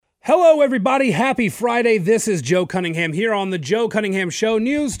Hello, everybody. Happy Friday. This is Joe Cunningham here on the Joe Cunningham Show.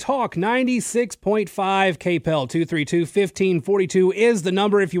 News Talk 96.5 KPEL 232-1542 is the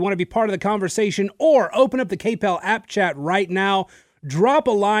number if you want to be part of the conversation, or open up the KPEL app chat right now. Drop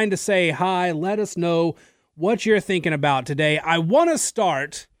a line to say hi. Let us know what you're thinking about today. I want to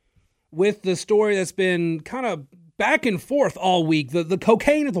start with the story that's been kind of back and forth all week. The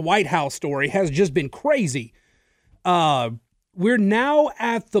cocaine at the White House story has just been crazy. We're now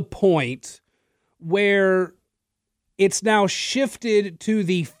at the point where it's now shifted to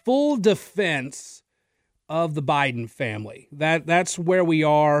the full defense of the Biden family. That's where we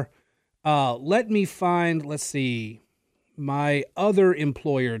are. Let me find, my other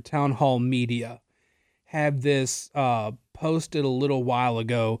employer, Town Hall Media, had this posted a little while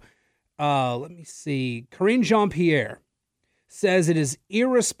ago. Let me see. Karine Jean-Pierre says it is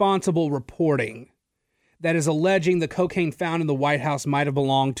irresponsible reporting that is alleging the cocaine found in the White House might have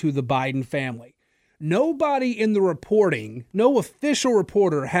belonged to the Biden family. Nobody in the reporting, no official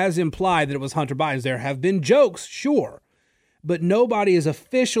reporter has implied that it was Hunter Biden's. There have been jokes, sure, but nobody is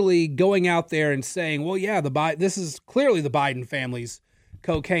officially going out there and saying, well, yeah, this is clearly the Biden family's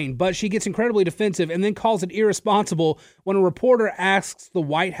cocaine. But she gets incredibly defensive and then calls it irresponsible when a reporter asks the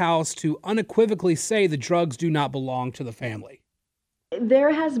White House to unequivocally say the drugs do not belong to the family.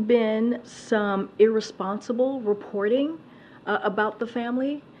 There has been some irresponsible reporting about the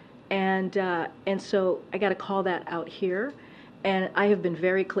family, and so I got to call that out here. And I have been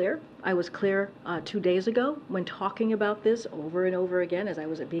very clear. I was clear 2 days ago when talking about this over and over again as I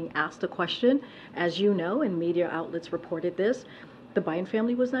was being asked a question. As you know, and media outlets reported this, the Biden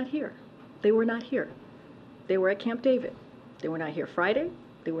family was not here. They were not here. They were at Camp David. They were not here Friday.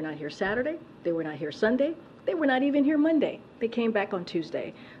 They were not here Saturday. They were not here Sunday. They were not even here Monday. They came back on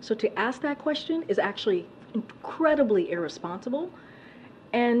Tuesday. So to ask that question is actually incredibly irresponsible.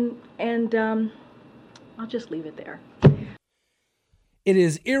 And I'll just leave it there. It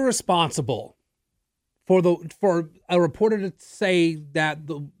is irresponsible for a reporter to say that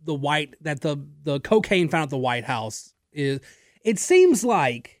the cocaine found at the White House is. It seems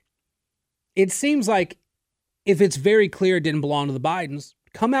like if it's very clear it didn't belong to the Bidens,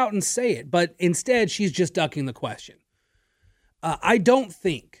 come out and say it. But instead, she's just ducking the question. I don't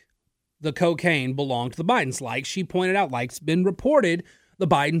think the cocaine belonged to the Bidens. Like she pointed out, like it's been reported, the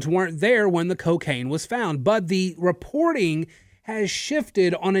Bidens weren't there when the cocaine was found. But the reporting has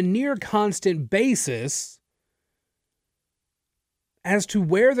shifted on a near constant basis as to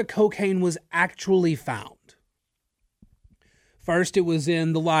where the cocaine was actually found. First, it was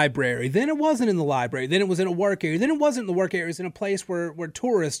in the library. Then it wasn't in the library. Then it was in a work area. Then it wasn't in the work area. It was in a place where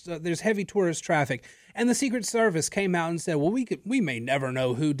tourists, there's heavy tourist traffic. And the Secret Service came out and said, well, we may never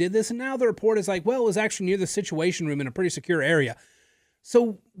know who did this. And now the report is like, well, it was actually near the Situation Room in a pretty secure area.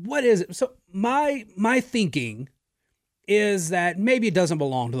 So what is it? So my thinking is that maybe it doesn't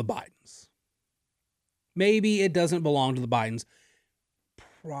belong to the Bidens. Maybe it doesn't belong to the Bidens.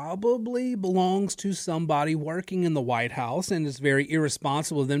 Probably belongs to somebody working in the White House, and it's very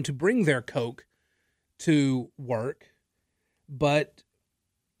irresponsible of them to bring their coke to work. But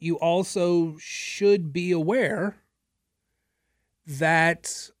you also should be aware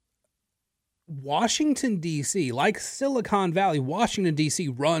that Washington, D.C., like Silicon Valley, Washington, D.C.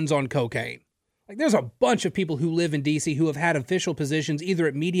 runs on cocaine. Like there's a bunch of people who live in D.C. who have had official positions either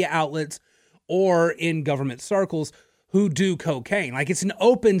at media outlets or in government circles who do cocaine. Like it's an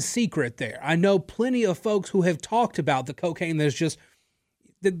open secret there. I know plenty of folks who have talked about the cocaine.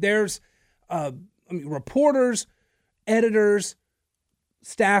 There's reporters, editors,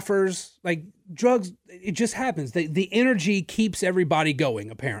 staffers, like drugs. It just happens. The energy keeps everybody going,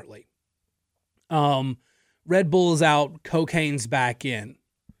 apparently. Red Bull is out. Cocaine's back in.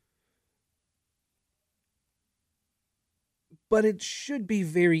 But it should be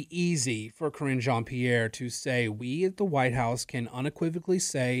very easy for Karine Jean-Pierre to say, we at the White House can unequivocally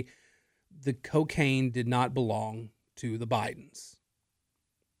say the cocaine did not belong to the Bidens.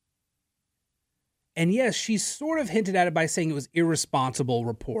 And yes, she sort of hinted at it by saying it was irresponsible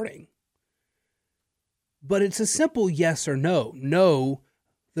reporting. But it's a simple yes or no. No,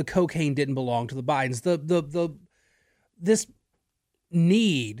 the cocaine didn't belong to the Bidens. This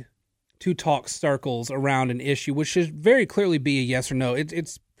need to talk circles around an issue, which should very clearly be a yes or no.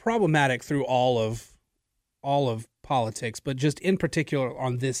 It's problematic through all of politics, but just in particular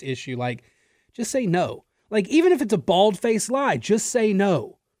on this issue, like just say no. Like even if it's a bald-faced lie, just say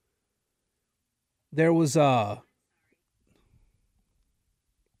no. There was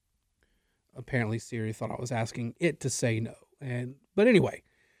apparently Siri thought I was asking it to say no, but anyway,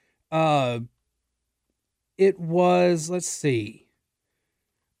 it was, let's see.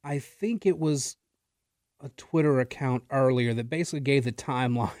 I think it was a Twitter account earlier that basically gave the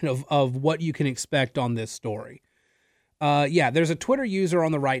timeline of what you can expect on this story. There's a Twitter user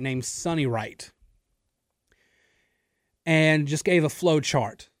on the right named Sunny Wright, and just gave a flow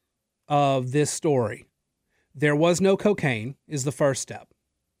chart of this story. There was no cocaine is the first step.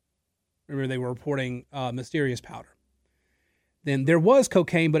 Remember, they were reporting mysterious powder. Then there was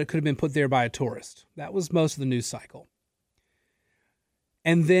cocaine, but it could have been put there by a tourist. That was most of the news cycle.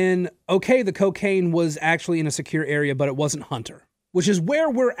 And then, the cocaine was actually in a secure area, but it wasn't Hunter, which is where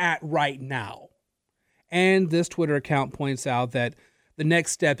we're at right now. And this Twitter account points out that the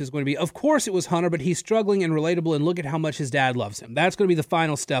next step is going to be, of course it was Hunter, but he's struggling and relatable, and look at how much his dad loves him. That's going to be the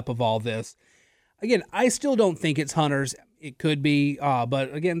final step of all this. Again, I still don't think it's Hunter's. It could be,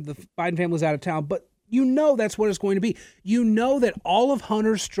 but again, the Biden family's out of town. But you know that's what it's going to be. You know that all of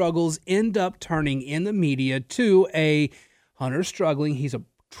Hunter's struggles end up turning in the media to a Hunter's struggling. He's a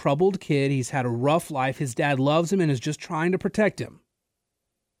troubled kid. He's had a rough life. His dad loves him and is just trying to protect him.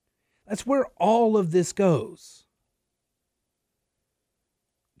 That's where all of this goes.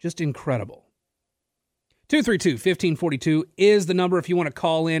 Just incredible. 232-1542 is the number if you want to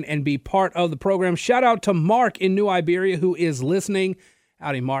call in and be part of the program. Shout out to Mark in New Iberia who is listening.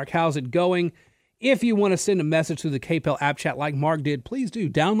 Howdy, Mark. How's it going? If you want to send a message through the KPEL app chat like Mark did, please do.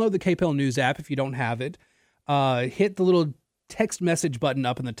 Download the KPEL News app if you don't have it. Hit the little text message button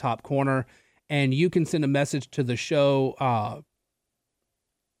up in the top corner, and you can send a message to the show.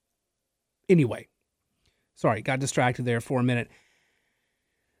 Anyway, sorry, got distracted there for a minute.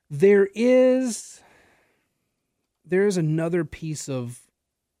 There's another piece of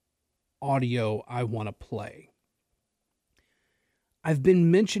audio I want to play. I've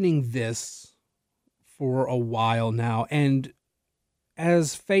been mentioning this for a while now, and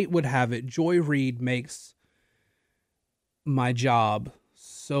as fate would have it, Joy Reid makes my job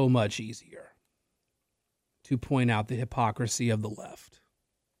so much easier to point out the hypocrisy of the left.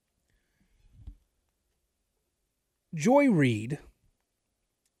 Joy Reid,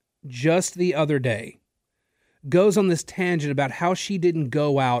 just the other day, goes on this tangent about how she didn't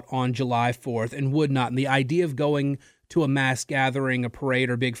go out on July 4th and would not. And the idea of going to a mass gathering, a parade,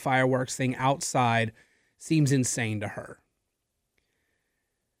 or big fireworks thing outside seems insane to her.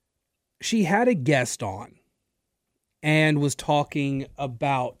 She had a guest on and was talking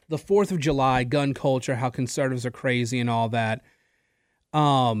about the 4th of July, gun culture, how conservatives are crazy and all that.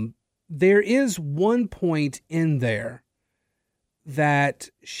 There is one point in there that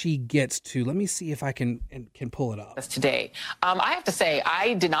she gets to. Let me see if I can pull it up. Today, I have to say,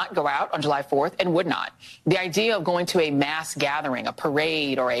 I did not go out on July 4th and would not. The idea of going to a mass gathering, a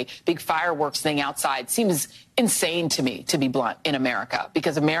parade, or a big fireworks thing outside seems insane to me, to be blunt, in America,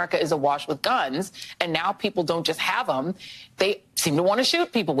 because America is awash with guns, and now people don't just have them. They seem to want to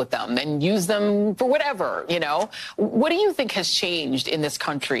shoot people with them and use them for whatever, you know. What do you think has changed in this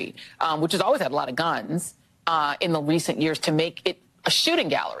country, which has always had a lot of guns, in the recent years to make it a shooting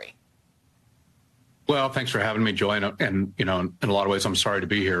gallery? Well, thanks for having me, Joy. And you know, in a lot of ways, I'm sorry to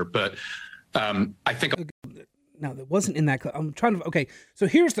be here, but I think. No, that wasn't in that. I'm trying to. Okay, so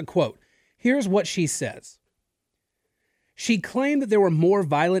here's the quote. Here's what she says. She claimed that there were more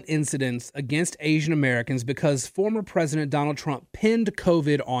violent incidents against Asian Americans because former President Donald Trump pinned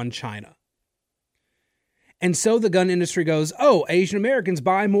COVID on China. And so the gun industry goes, oh, Asian Americans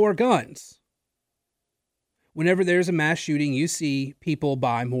buy more guns. Whenever there's a mass shooting, you see people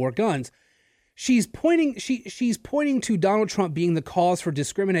buy more guns. She's pointing to Donald Trump being the cause for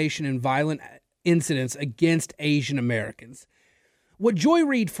discrimination and violent incidents against Asian Americans. What Joy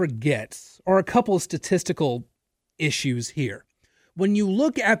Reid forgets are a couple of statistical issues here. When you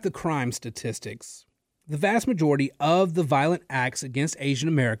look at the crime statistics, the vast majority of the violent acts against Asian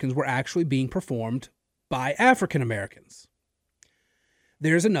Americans were actually being performed by African Americans.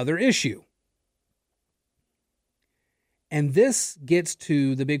 There's another issue. And this gets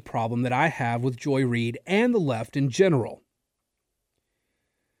to the big problem that I have with Joy Reid and the left in general.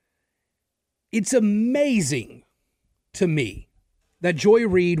 It's amazing to me that Joy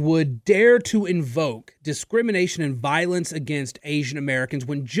Reid would dare to invoke discrimination and violence against Asian Americans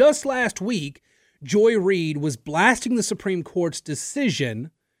when just last week, Joy Reid was blasting the Supreme Court's decision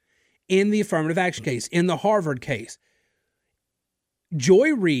in the affirmative action case, in the Harvard case.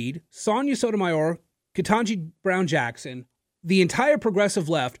 Joy Reid, Sonia Sotomayor, Ketanji Brown Jackson, the entire progressive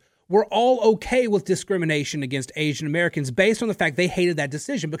left were all okay with discrimination against Asian Americans based on the fact they hated that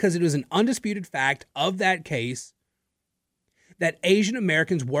decision because it was an undisputed fact of that case that Asian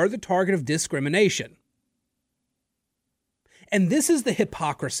Americans were the target of discrimination. And this is the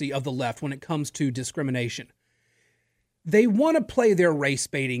hypocrisy of the left when it comes to discrimination. They want to play their race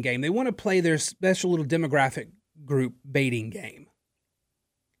baiting game. They want to play their special little demographic group baiting game.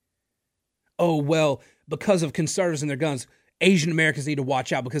 Oh, well, because of conservatives and their guns, Asian Americans need to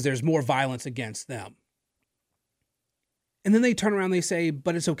watch out because there's more violence against them. And then they turn around and they say,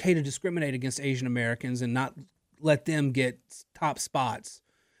 but it's okay to discriminate against Asian Americans and not let them get top spots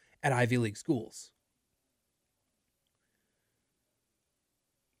at Ivy League schools.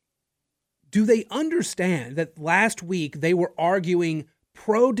 Do they understand that last week they were arguing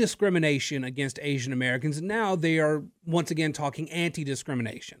pro-discrimination against Asian Americans, and now they are once again talking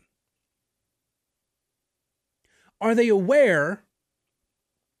anti-discrimination? Are they aware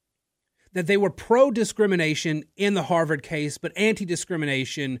that they were pro-discrimination in the Harvard case, but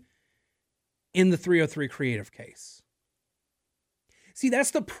anti-discrimination in the 303 Creative case? See,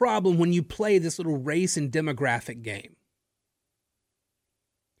 that's the problem when you play this little race and demographic game.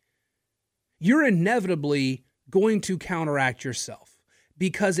 You're inevitably going to counteract yourself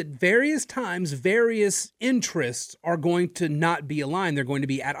because at various times, various interests are going to not be aligned. They're going to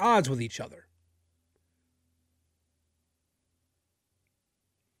be at odds with each other.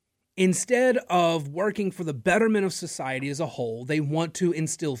 Instead of working for the betterment of society as a whole, they want to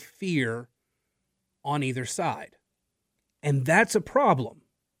instill fear on either side. And that's a problem.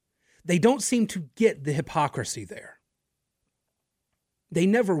 They don't seem to get the hypocrisy there. They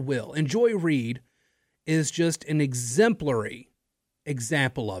never will. And Joy Reid is just an exemplary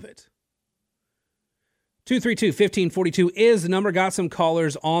example of it. 232-1542 is the number. Got some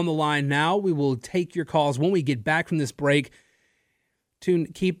callers on the line now. We will take your calls when we get back from this break.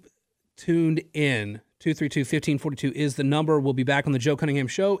 Keep tuned in. 232-1542 is the number. We'll be back on the Joe Cunningham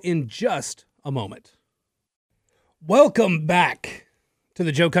Show in just a moment. Welcome back to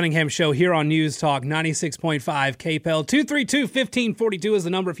the Joe Cunningham Show here on News Talk 96.5 KPEL. 232-1542 is the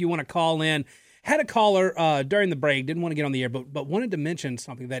number if you want to call in. Had a caller during the break, didn't want to get on the air, but wanted to mention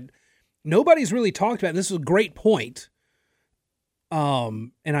something that nobody's really talked about. This is a great point.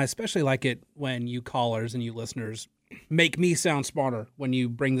 And I especially like it when you callers and you listeners make me sound smarter when you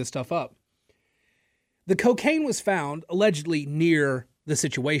bring this stuff up. The cocaine was found allegedly near the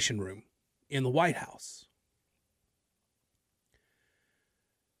Situation Room in the White House.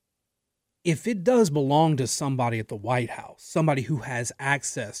 If it does belong to somebody at the White House, somebody who has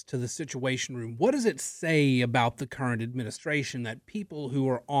access to the Situation Room, what does it say about the current administration that people who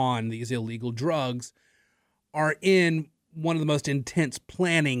are on these illegal drugs are in one of the most intense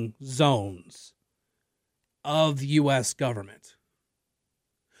planning zones of the U.S. government?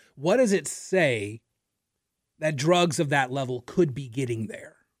 What does it say that drugs of that level could be getting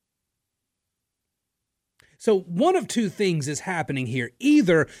there? So one of two things is happening here.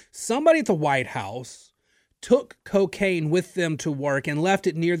 Either somebody at the White House took cocaine with them to work and left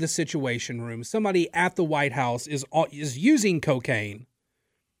it near the Situation Room. Somebody at the White House is using cocaine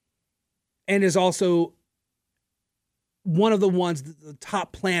and is also one of the ones, the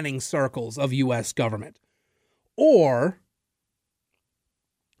top planning circles of U.S. government. Or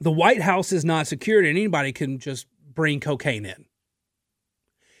the White House is not secured and anybody can just bring cocaine in.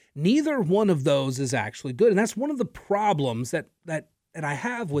 Neither one of those is actually good. And that's one of the problems that I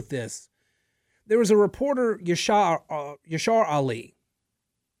have with this. There was a reporter, Yashar Ali,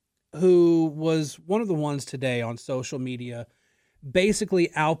 who was one of the ones today on social media basically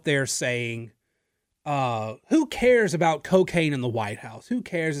out there saying, who cares about cocaine in the White House? Who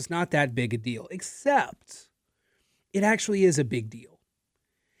cares? It's not that big a deal. Except it actually is a big deal.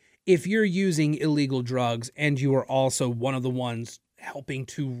 If you're using illegal drugs and you are also one of the ones helping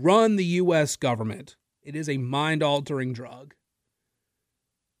to run the U.S. government, it is a mind-altering drug.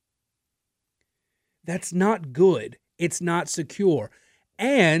 That's not good. It's not secure.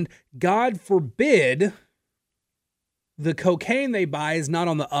 And God forbid the cocaine they buy is not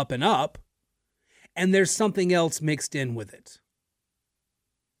on the up and up, and there's something else mixed in with it.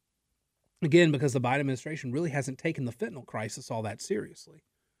 Again, because the Biden administration really hasn't taken the fentanyl crisis all that seriously.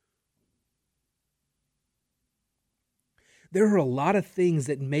 There are a lot of things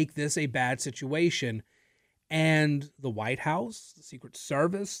that make this a bad situation. And the White House, the Secret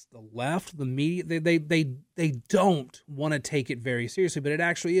Service, the left, the media, they don't want to take it very seriously, but it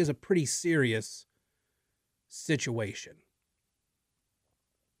actually is a pretty serious situation.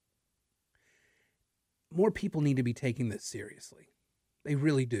 More people need to be taking this seriously. They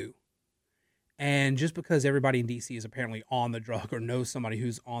really do. And just because everybody in D.C. is apparently on the drug or knows somebody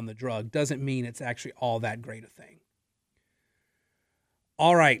who's on the drug doesn't mean it's actually all that great a thing.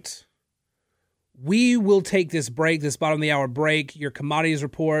 All right. We will take this break, this bottom of the hour break. Your commodities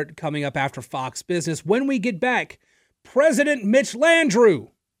report coming up after Fox Business. When we get back, President Mitch Landrieu.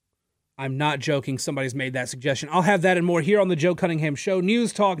 I'm not joking. Somebody's made that suggestion. I'll have that and more here on the Joe Cunningham Show.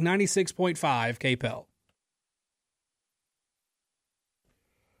 News Talk 96.5 KPEL.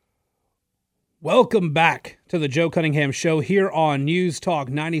 Welcome back to the Joe Cunningham Show here on News Talk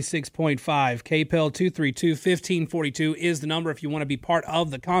 96.5 KPEL. 232-1542 is the number if you want to be part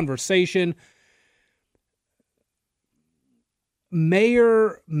of the conversation.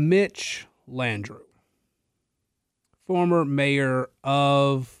 Mayor Mitch Landrieu, former mayor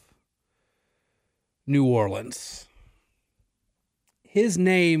of New Orleans. His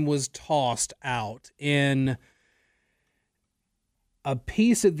name was tossed out in a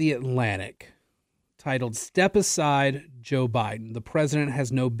piece of The Atlantic titled "Step Aside, Joe Biden. The president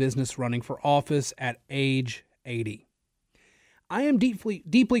has no business running for office at age 80." I am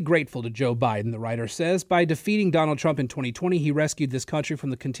deeply grateful to Joe Biden, the writer says. By defeating Donald Trump in 2020, he rescued this country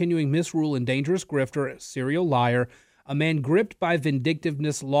from the continuing misrule and dangerous grifter, serial liar, a man gripped by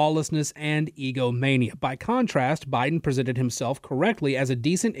vindictiveness, lawlessness, and egomania. By contrast, Biden presented himself correctly as a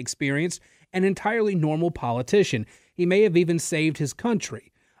decent, experienced, and entirely normal politician. He may have even saved his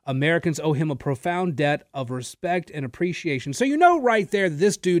country. Americans owe him a profound debt of respect and appreciation. So you know right there that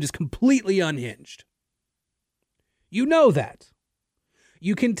this dude is completely unhinged. You know that.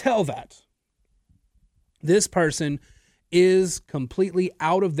 You can tell that. This person is completely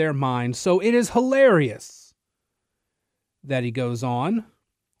out of their mind. So it is hilarious that he goes on.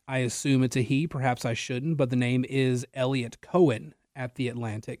 I assume it's a he. Perhaps I shouldn't, but the name is Elliot Cohen at The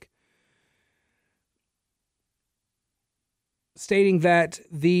Atlantic, stating that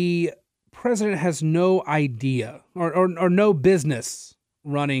the president has no idea or no business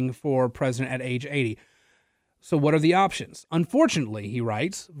running for president at age 80. So what are the options? Unfortunately, he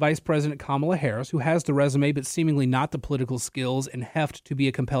writes, Vice President Kamala Harris, who has the resume but seemingly not the political skills and heft to be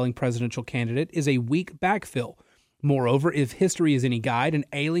a compelling presidential candidate, is a weak backfill. Moreover, if history is any guide, an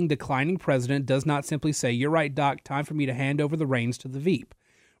ailing, declining president does not simply say, "You're right, Doc, time for me to hand over the reins to the Veep."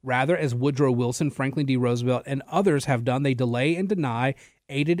 Rather, as Woodrow Wilson, Franklin D. Roosevelt, and others have done, they delay and deny,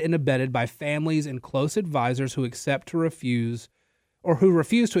 aided and abetted by families and close advisors who refuse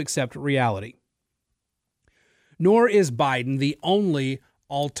to accept reality. Nor is Biden the only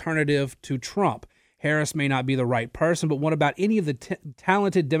alternative to Trump. Harris may not be the right person, but what about any of the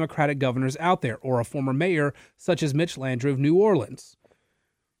talented Democratic governors out there, or a former mayor such as Mitch Landrieu of New Orleans?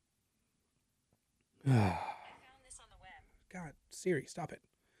 I found this on the web. God, Siri, stop it.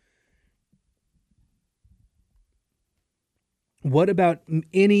 What about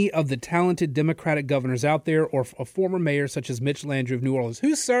any of the talented Democratic governors out there, or a former mayor such as Mitch Landrieu of New Orleans,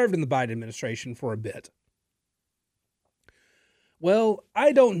 who served in the Biden administration for a bit? Well,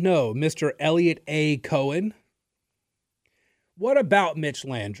 I don't know, Mr. Elliot A. Cohen. What about Mitch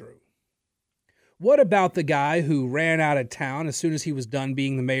Landrieu? What about the guy who ran out of town as soon as he was done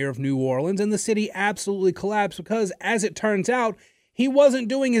being the mayor of New Orleans, and the city absolutely collapsed because, as it turns out, he wasn't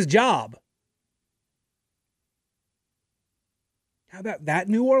doing his job? How about that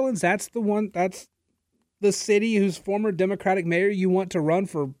New Orleans? That's the city whose former Democratic mayor you want to run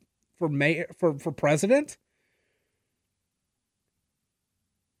for president?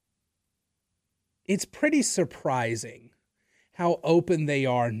 It's pretty surprising how open they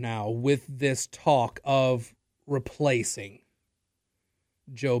are now with this talk of replacing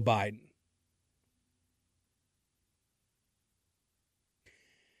Joe Biden.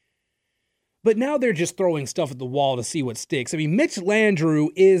 But now they're just throwing stuff at the wall to see what sticks. I mean, Mitch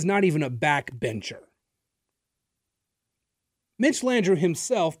Landrieu is not even a backbencher. Mitch Landrieu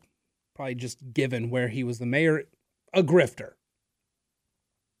himself, probably just given where he was the mayor, a grifter.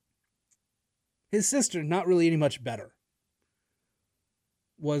 His sister, not really any much better,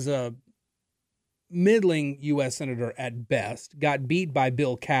 was a middling U.S. senator at best, got beat by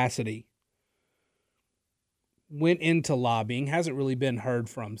Bill Cassidy, went into lobbying, hasn't really been heard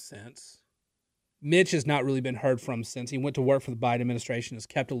from since. Mitch has not really been heard from since. He went to work for the Biden administration, has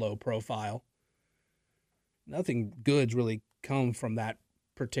kept a low profile. Nothing good's really come from that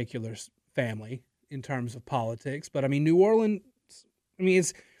particular family in terms of politics. But, I mean, New Orleans,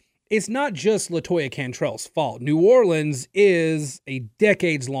 it's not just LaToya Cantrell's fault. New Orleans is a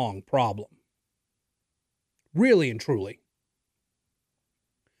decades-long problem. Really and truly.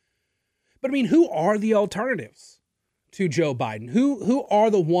 But, I mean, who are the alternatives to Joe Biden? Who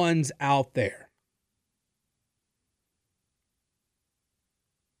are the ones out there?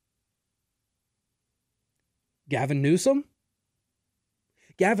 Gavin Newsom?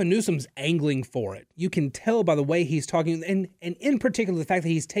 Gavin Newsom's angling for it. You can tell by the way he's talking, and in particular the fact that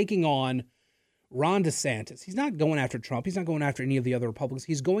he's taking on Ron DeSantis. He's not going after Trump. He's not going after any of the other Republicans.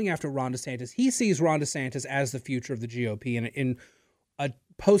 He's going after Ron DeSantis. He sees Ron DeSantis as the future of the GOP and in a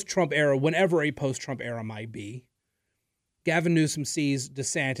post-Trump era, whenever a post-Trump era might be, Gavin Newsom sees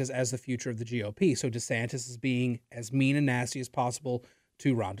DeSantis as the future of the GOP. So DeSantis is being as mean and nasty as possible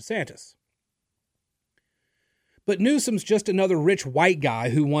to Ron DeSantis. But Newsom's just another rich white guy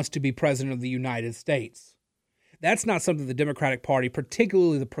who wants to be president of the United States. That's not something the Democratic Party,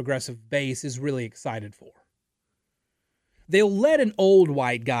 particularly the progressive base, is really excited for. They'll let an old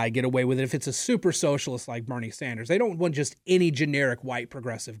white guy get away with it if it's a super socialist like Bernie Sanders. They don't want just any generic white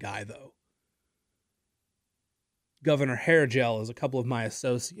progressive guy, though. Governor Hairgel, as a couple of my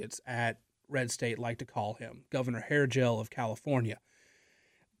associates at Red State like to call him, Governor Hairgel of California.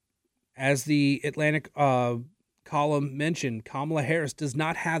 As the Atlantic column mentioned, Kamala Harris does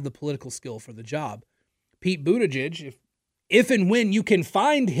not have the political skill for the job. Pete Buttigieg, if and when you can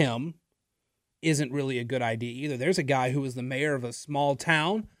find him, isn't really a good idea either. There's a guy who was the mayor of a small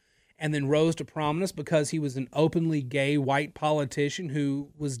town and then rose to prominence because he was an openly gay white politician who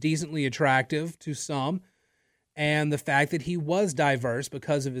was decently attractive to some, and the fact that he was diverse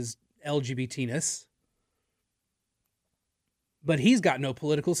because of his LGBTness. But he's got no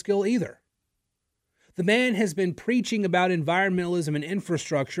political skill either. The man has been preaching about environmentalism and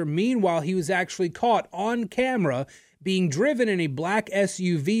infrastructure. Meanwhile, he was actually caught on camera being driven in a black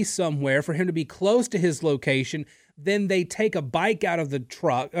SUV somewhere for him to be close to his location. Then they take a bike out of the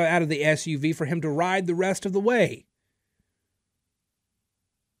truck, out of the SUV for him to ride the rest of the way.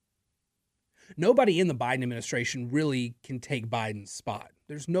 Nobody in the Biden administration really can take Biden's spot.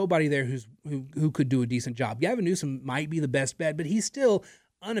 There's nobody there who could do a decent job. Gavin Newsom might be the best bet, but he's still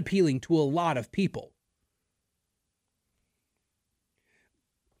unappealing to a lot of people.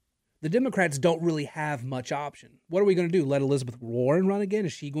 The Democrats don't really have much option. What are we going to do? Let Elizabeth Warren run again?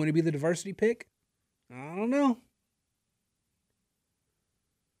 Is she going to be the diversity pick? I don't know.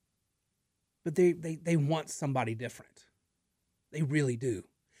 But they want somebody different. They really do.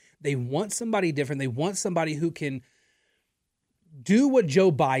 They want somebody different. They want somebody who can do what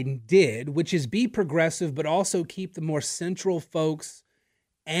Joe Biden did, which is be progressive, but also keep the more central folks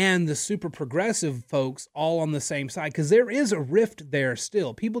and the super progressive folks all on the same side. Because there is a rift there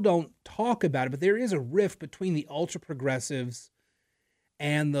still. People don't talk about it, but there is a rift between the ultra progressives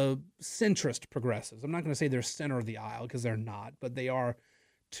and the centrist progressives. I'm not going to say they're center of the aisle because they're not, but they are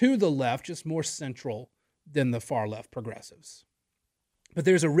to the left, just more central than the far left progressives. But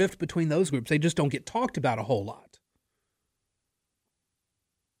there's a rift between those groups. They just don't get talked about a whole lot.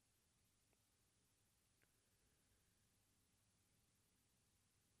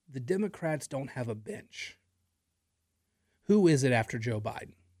 The Democrats don't have a bench. Who is it after Joe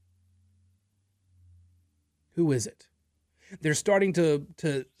Biden? Who is it? They're starting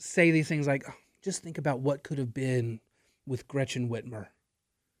to say these things like, oh, just think about what could have been with Gretchen Whitmer.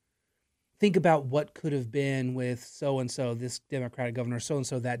 Think about what could have been with so-and-so, this Democratic governor,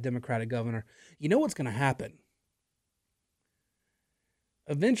 so-and-so, that Democratic governor. You know what's going to happen?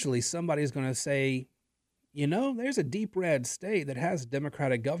 Eventually, somebody's going to say, you know, there's a deep red state that has a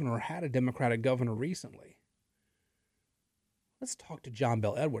Democratic governor or had a Democratic governor recently. Let's talk to John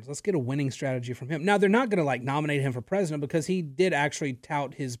Bel Edwards. Let's get a winning strategy from him. Now, they're not going to nominate him for president because he did actually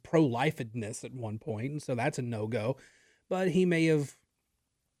tout his pro-lifedness at one point, and so that's a no-go. But he may have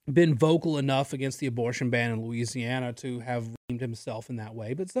been vocal enough against the abortion ban in Louisiana to have redeemed himself in that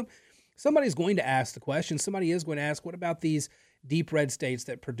way. But somebody's going to ask the question. Somebody is going to ask, what about these deep red states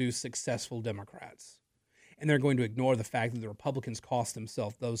that produce successful Democrats? And they're going to ignore the fact that the Republicans cost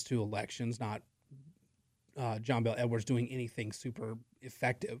themselves those two elections, not John Bel Edwards doing anything super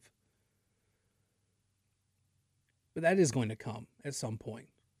effective. But that is going to come at some point.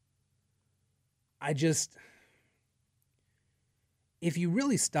 If you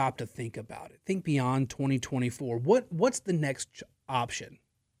really stop to think about it, think beyond 2024, what's the next option?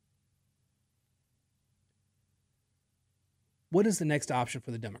 What is the next option for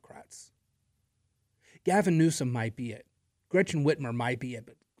the Democrats? Gavin Newsom might be it. Gretchen Whitmer might be it.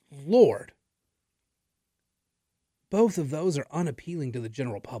 But Lord, both of those are unappealing to the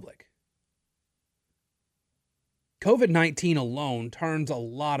general public. COVID-19 alone turns a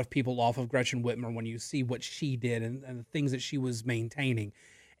lot of people off of Gretchen Whitmer when you see what she did and the things that she was maintaining.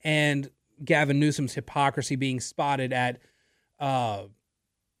 And Gavin Newsom's hypocrisy being spotted at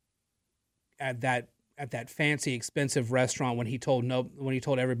that fancy, expensive restaurant when he told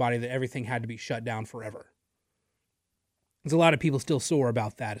everybody that everything had to be shut down forever. There's a lot of people still sore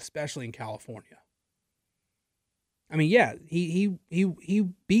about that, especially in California. I mean, yeah, he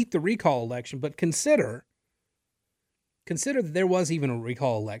beat the recall election, but consider that there was even a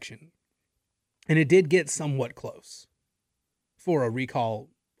recall election, and it did get somewhat close for a recall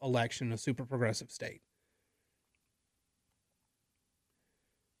election in a super progressive state.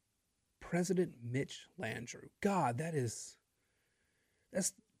 President Mitch Landrieu. God, that's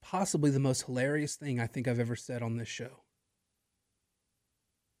possibly the most hilarious thing I think I've ever said on this show.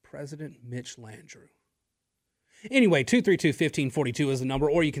 President Mitch Landrieu. Anyway, 232-1542 is the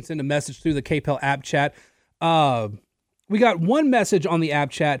number, or you can send a message through the KPEL app chat. We got one message on the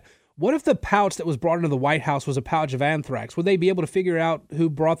app chat. What if the pouch that was brought into the White House was a pouch of anthrax? Would they be able to figure out who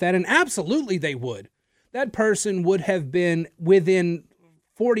brought that in? Absolutely they would. That person would have been, within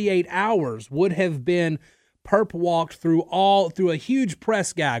 48 hours, would have been perp walked through a huge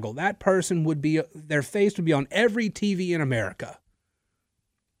press gaggle. That person would be, their face would be on every TV in America.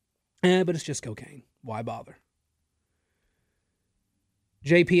 But it's just cocaine. Why bother?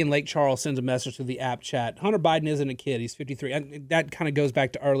 JP in Lake Charles sends a message to the app chat. Hunter Biden isn't a kid. He's 53. And that kind of goes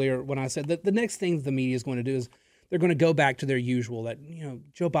back to earlier when I said that the next thing the media is going to do is they're going to go back to their usual, that,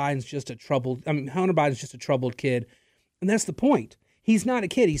 Hunter Biden's just a troubled kid. And that's the point. He's not a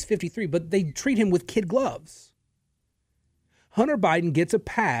kid. He's 53, but they treat him with kid gloves. Hunter Biden gets a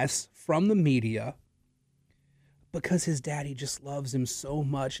pass from the media because his daddy just loves him so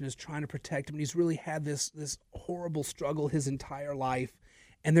much and is trying to protect him. And he's really had this horrible struggle his entire life,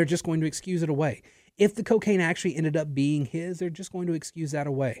 and they're just going to excuse it away. If the cocaine actually ended up being his, they're just going to excuse that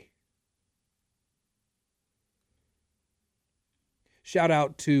away. Shout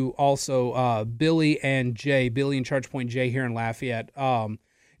out to also Billy and Jay, Billy and Church Point Jay here in Lafayette.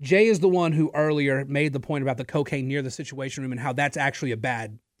 Jay is the one who earlier made the point about the cocaine near the Situation Room and how that's actually a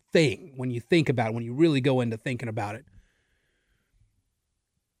bad thing when you think about it, when you really go into thinking about it.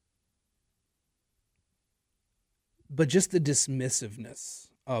 But just the dismissiveness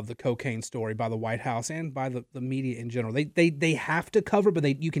of the cocaine story by the White House and by the media in general. They have to cover,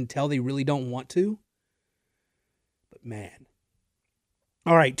 but you can tell they really don't want to. But man.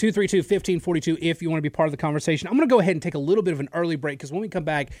 All right, 232-1542 if you want to be part of the conversation. I'm going to go ahead and take a little bit of an early break because when we come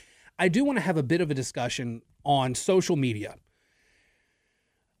back, I do want to have a bit of a discussion on social media.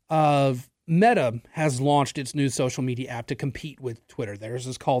 Meta has launched its new social media app to compete with Twitter. Theirs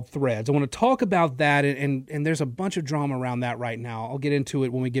is called Threads. I want to talk about that, and there's a bunch of drama around that right now. I'll get into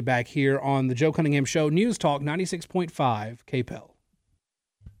it when we get back here on the Joe Cunningham Show, News Talk 96.5 KPEL.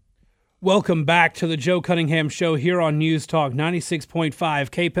 Welcome back to the Joe Cunningham Show here on News Talk 96.5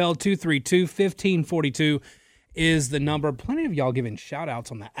 KPEL. 232-1542 is the number. Plenty of y'all giving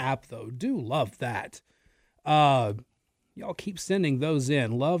shout-outs on the app, though. Do love that. Y'all keep sending those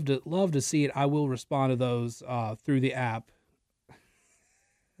in. Love to see it. I will respond to those through the app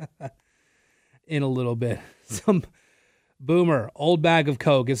in a little bit. Some boomer, old bag of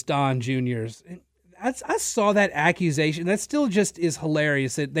Coke. It's Don Jr.'s. I saw that accusation. That still just is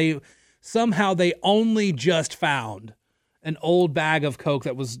hilarious that they only just found an old bag of Coke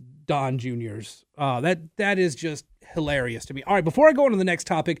that was Don Jr.'s. That is just hilarious to me. All right, before I go on to the next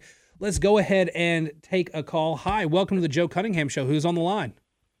topic, let's go ahead and take a call. Hi, welcome to the Joe Cunningham Show. Who's on the line?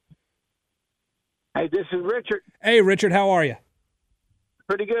 Hey, this is Richard. Hey, Richard, how are you?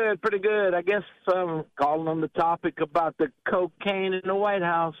 Pretty good. I guess I'm calling on the topic about the cocaine in the White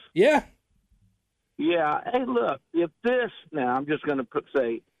House. Yeah. Yeah. Hey, look, I'm just going to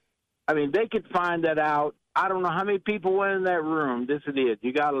say, they could find that out. I don't know how many people went in that room. This it is.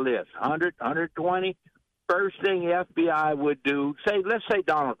 You got a list, 100, 120. First thing the FBI would do, let's say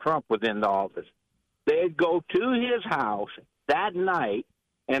Donald Trump was in the office. They'd go to his house that night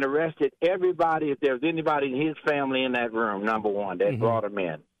and arrested everybody. If there was anybody in his family in that room, number one, they brought him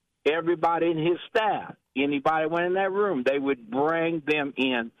in. Everybody in his staff, anybody went in that room, they would bring them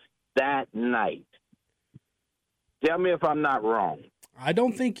in that night. Tell me if I'm not wrong. I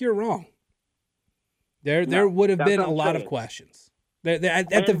don't think you're wrong. There would have been a lot of questions. At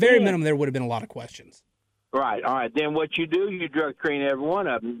the very minimum, there would have been a lot of questions. Right. All right. Then what you do, you drug screen every one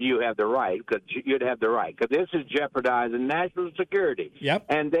of them. You have the right, because you'd have the right, because this is jeopardizing national security. Yep.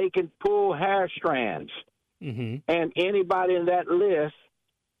 And they can pull hair strands. Mm-hmm. And anybody in that list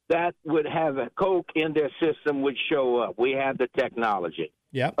that would have a coke in their system would show up. We have the technology.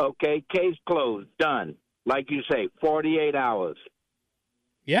 Yep. Okay. Case closed. Done. Like you say, 48 hours.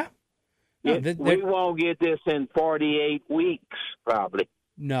 Yeah. No, we won't get this in 48 weeks, probably.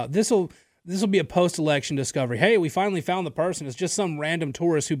 No, this will be a post-election discovery. Hey, we finally found the person. It's just some random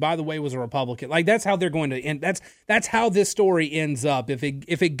tourist who, by the way, was a Republican. Like, that's how they're going to end. That's how this story ends up. If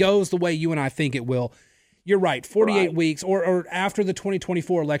it goes the way you and I think it will. You're right. 48 weeks or after the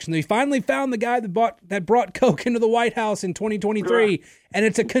 2024 election, they finally found the guy that brought coke into the White House in 2023, right. And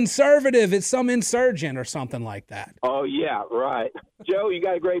it's a conservative. It's some insurgent or something like that. Oh, yeah, right. Joe, you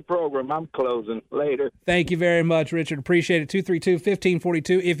got a great program. I'm closing later. Thank you very much, Richard. Appreciate it.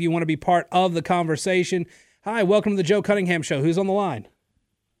 232-1542 if you want to be part of the conversation. Hi, welcome to the Joe Cunningham Show. Who's on the line?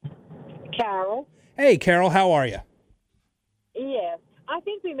 Carol. Hey, Carol, how are you? Yes. I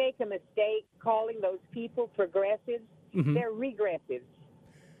think we make a mistake calling those people progressives. Mm-hmm. They're regressives.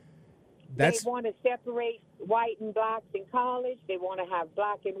 They want to separate white and blacks in college. They want to have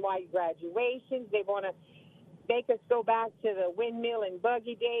black and white graduations. They want to make us go back to the windmill and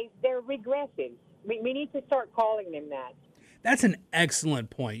buggy days. They're regressives. We need to start calling them that. That's an excellent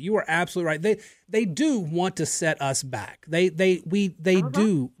point. You are absolutely right. They do want to set us back. They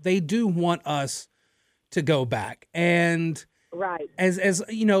do want us to go back. And right. As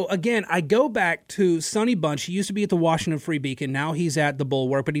you know, again, I go back to Sonny Bunch. He used to be at the Washington Free Beacon. Now he's at the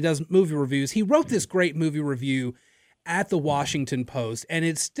Bulwark, but he does movie reviews. He wrote this great movie review at the Washington Post, and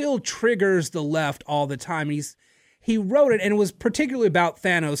it still triggers the left all the time. He wrote it, and it was particularly about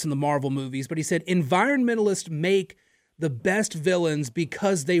Thanos in the Marvel movies, but he said, environmentalists make the best villains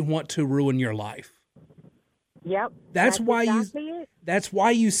because they want to ruin your life. Yep. That's why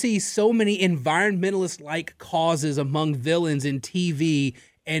you see so many environmentalist-like causes among villains in TV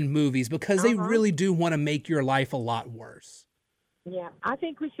and movies, because they really do want to make your life a lot worse. Yeah, I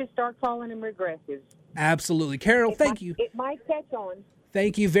think we should start calling them regressives. Absolutely. Carol, thank you. It might catch on.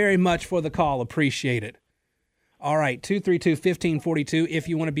 Thank you very much for the call. Appreciate it. All right, 232-1542 if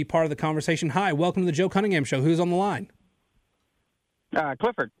you want to be part of the conversation. Hi, welcome to the Joe Cunningham Show. Who's on the line?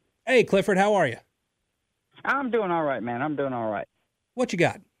 Clifford. Hey, Clifford, how are you? I'm doing all right, man. I'm doing all right. What you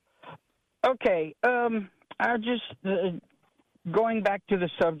got? Okay, I just going back to the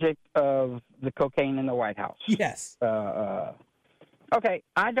subject of the cocaine in the White House. Yes. Okay,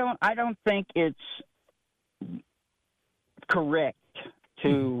 I don't think it's correct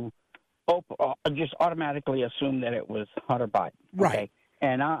to just automatically assume that it was Hunter Biden. Right. Okay?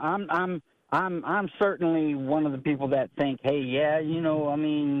 And I'm certainly one of the people that think, hey, yeah, I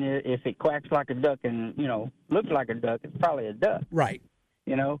mean, if it quacks like a duck and, looks like a duck, it's probably a duck. Right.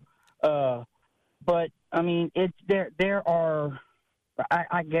 But, I mean, there are,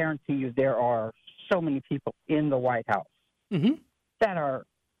 I guarantee you there are so many people in the White House that are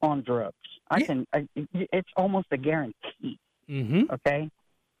on drugs. It's almost a guarantee. Okay?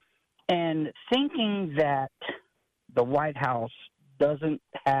 And thinking that the White House doesn't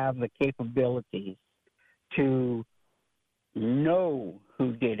have the capabilities to know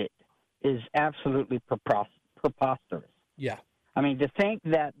who did it is absolutely preposterous. Yeah. I mean, to think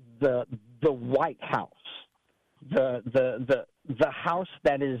that the White House, the house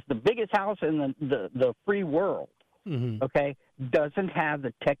that is the biggest house in the free world, okay, doesn't have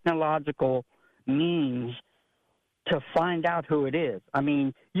the technological means to find out who it is. I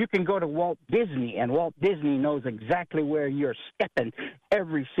mean, you can go to Walt Disney, and Walt Disney knows exactly where you're stepping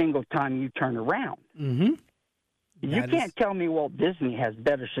every single time you turn around. You can't tell me Walt Disney has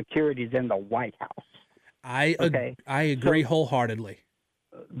better security than the White House. I agree wholeheartedly.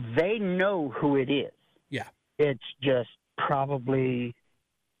 They know who it is. Yeah. It's just probably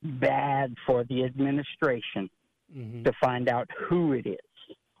bad for the administration to find out who it is.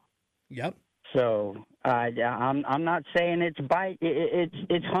 Yep. So I'm not saying it's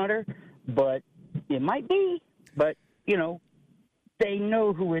it's Hunter, but it might be. But they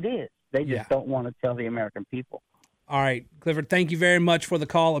know who it is. They just don't want to tell the American people. All right, Clifford, thank you very much for the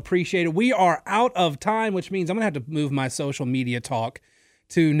call. Appreciate it. We are out of time, which means I'm going to have to move my social media talk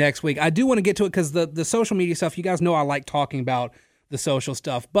to next week. I do want to get to it because the social media stuff, you guys know I like talking about the social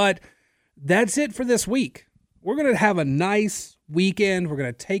stuff. But that's it for this week. We're going to have a nice weekend. We're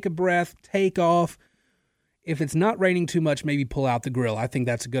going to take a breath, take off. If it's not raining too much, maybe pull out the grill. I think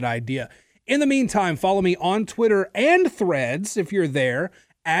that's a good idea. In the meantime, follow me on Twitter and Threads if you're there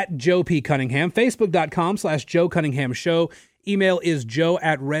at Joe P. Cunningham, Facebook.com/Joe Cunningham Show. Email is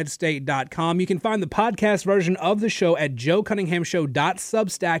joe@redstate.com. You can find the podcast version of the show at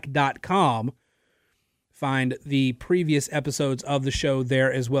joecunninghamshow.substack.com. Find the previous episodes of the show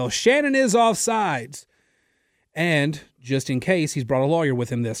there as well. Shannon is off sides. And just in case, he's brought a lawyer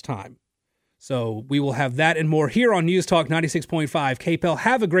with him this time. So we will have that and more here on News Talk 96.5 KPEL.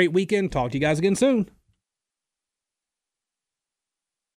 Have a great weekend. Talk to you guys again soon.